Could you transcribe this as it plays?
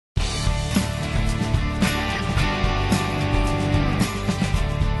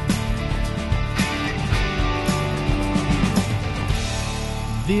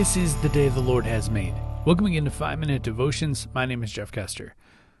This is the day the Lord has made. Welcome again to 5-Minute Devotions. My name is Jeff Kester.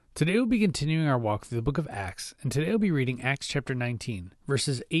 Today we'll be continuing our walk through the book of Acts, and today we'll be reading Acts chapter 19,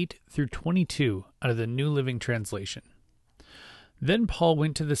 verses 8 through 22 out of the New Living Translation. Then Paul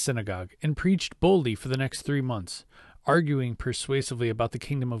went to the synagogue and preached boldly for the next 3 months, arguing persuasively about the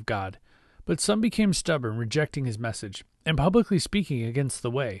kingdom of God. But some became stubborn, rejecting his message, and publicly speaking against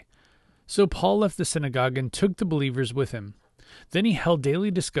the way. So Paul left the synagogue and took the believers with him. Then he held daily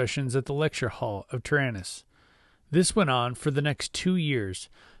discussions at the lecture hall of Tyrannus. This went on for the next 2 years,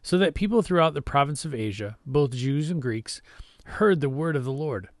 so that people throughout the province of Asia, both Jews and Greeks, heard the word of the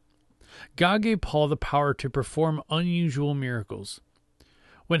Lord. God gave Paul the power to perform unusual miracles.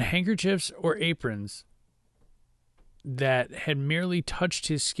 When handkerchiefs or aprons that had merely touched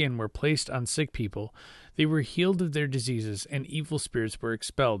his skin were placed on sick people, they were healed of their diseases, and evil spirits were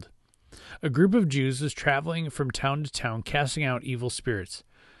expelled. A group of Jews was traveling from town to town, casting out evil spirits.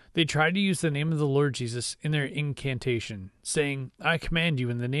 They tried to use the name of the Lord Jesus in their incantation, saying, "I command you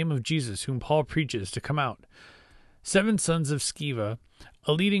in the name of Jesus, whom Paul preaches, to come out." 7 sons of Sceva,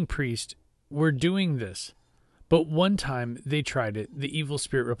 a leading priest, were doing this. But one time they tried it, the evil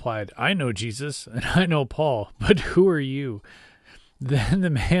spirit replied, "I know Jesus, and I know Paul, but who are you?" Then the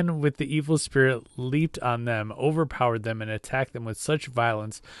man with the evil spirit leaped on them, overpowered them, and attacked them with such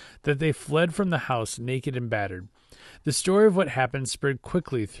violence that they fled from the house naked and battered. The story of what happened spread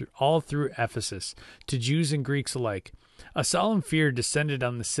quickly all through Ephesus, to Jews and Greeks alike. A solemn fear descended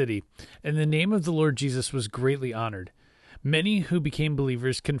on the city, and the name of the Lord Jesus was greatly honored. Many who became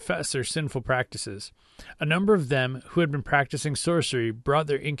believers confessed their sinful practices. A number of them who had been practicing sorcery brought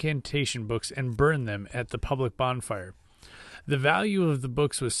their incantation books and burned them at the public bonfire. The value of the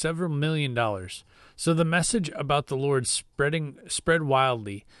books was several $1,000,000. So the message about the Lord spread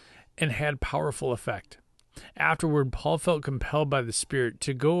wildly and had powerful effect. Afterward, Paul felt compelled by the Spirit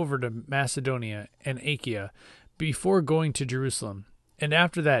to go over to Macedonia and Achaia before going to Jerusalem. And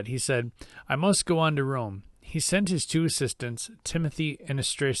after that, he said, "I must go on to Rome." He sent his 2 assistants, Timothy and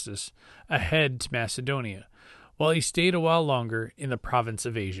Astrastus, ahead to Macedonia, while he stayed a while longer in the province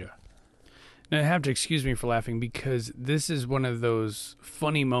of Asia. Now, I have to excuse me for laughing because this is one of those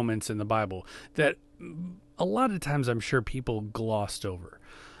funny moments in the Bible that a lot of times I'm sure people glossed over.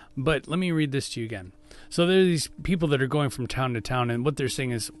 But let me read this to you again. So there are these people that are going from town to town, and what they're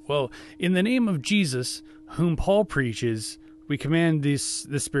saying is, well, in the name of Jesus, whom Paul preaches, we command the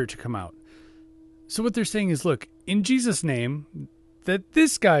spirit to come out. So what they're saying is, look, in Jesus' name, that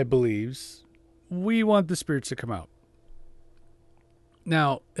this guy believes, we want the spirits to come out.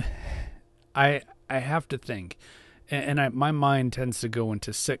 Now, I have to think, and my mind tends to go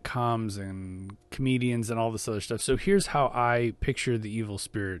into sitcoms and comedians and all this other stuff. So here's how I picture the evil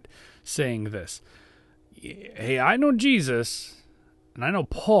spirit saying this. "Hey, I know Jesus, and I know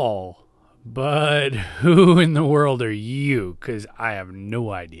Paul, but who in the world are you? Because I have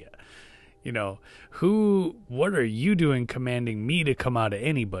no idea. You know, what are you doing commanding me to come out of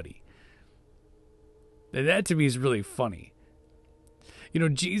anybody?" That to me is really funny. You know,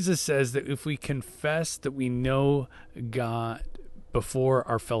 Jesus says that if we confess that we know God before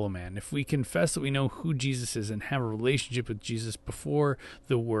our fellow man, if we confess that we know who Jesus is and have a relationship with Jesus before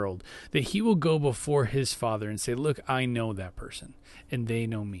the world, that he will go before his Father and say, "Look, I know that person, and they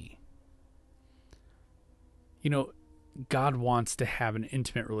know me." You know, God wants to have an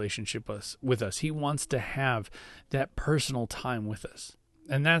intimate relationship with us. He wants to have that personal time with us.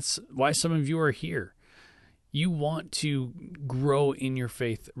 And that's why some of you are here. You want to grow in your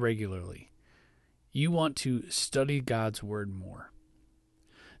faith regularly. You want to study God's word more.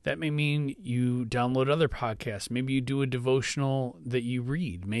 That may mean you download other podcasts. Maybe you do a devotional that you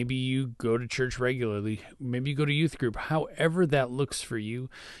read. Maybe you go to church regularly. Maybe you go to youth group. However that looks for you,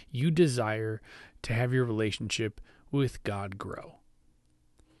 you desire to have your relationship with God grow.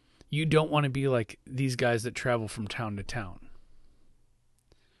 You don't want to be like these guys that travel from town to town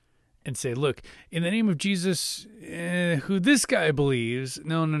and say, "Look, in the name of Jesus, who this guy believes,"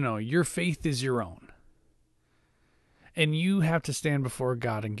 no, your faith is your own. And you have to stand before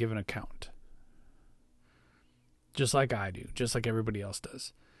God and give an account. Just like I do, just like everybody else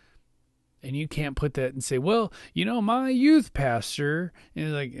does. And you can't put that and say, "Well, you know, my youth pastor," and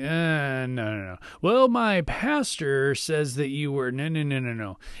it's like, no. "Well, my pastor says that you were,"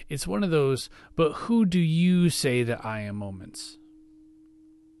 no. It's one of those, "But who do you say that I am" moments.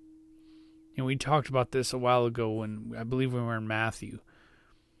 And we talked about this a while ago when I believe we were in Matthew.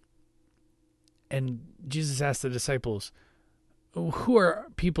 And Jesus asked the disciples, who are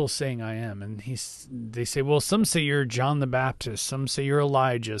people saying I am? And they say, well, some say you're John the Baptist, some say you're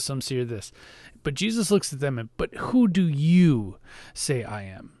Elijah, some say you're this. But Jesus looks at them and, but who do you say I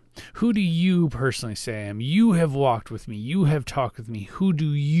am? Who do you personally say I am? You have walked with me. You have talked with me. Who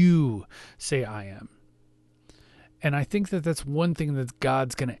do you say I am? And I think that that's one thing that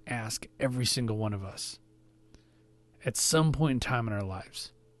God's going to ask every single one of us at some point in time in our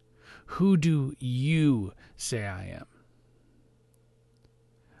lives. Who do you say I am?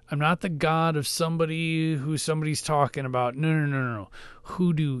 I'm not the God of somebody who somebody's talking about. No.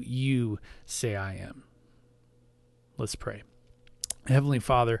 Who do you say I am? Let's pray. Heavenly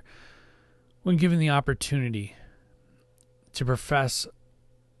Father, when given the opportunity to profess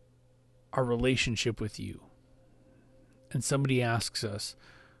our relationship with you, and somebody asks us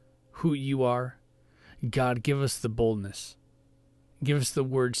who you are, God, give us the boldness. Give us the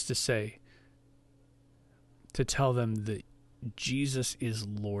words to say, to tell them that Jesus is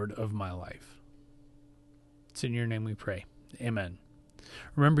Lord of my life. It's in your name we pray. Amen.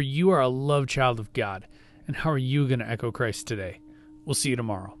 Remember, you are a loved child of God. And how are you going to echo Christ today? We'll see you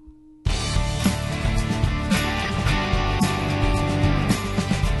tomorrow.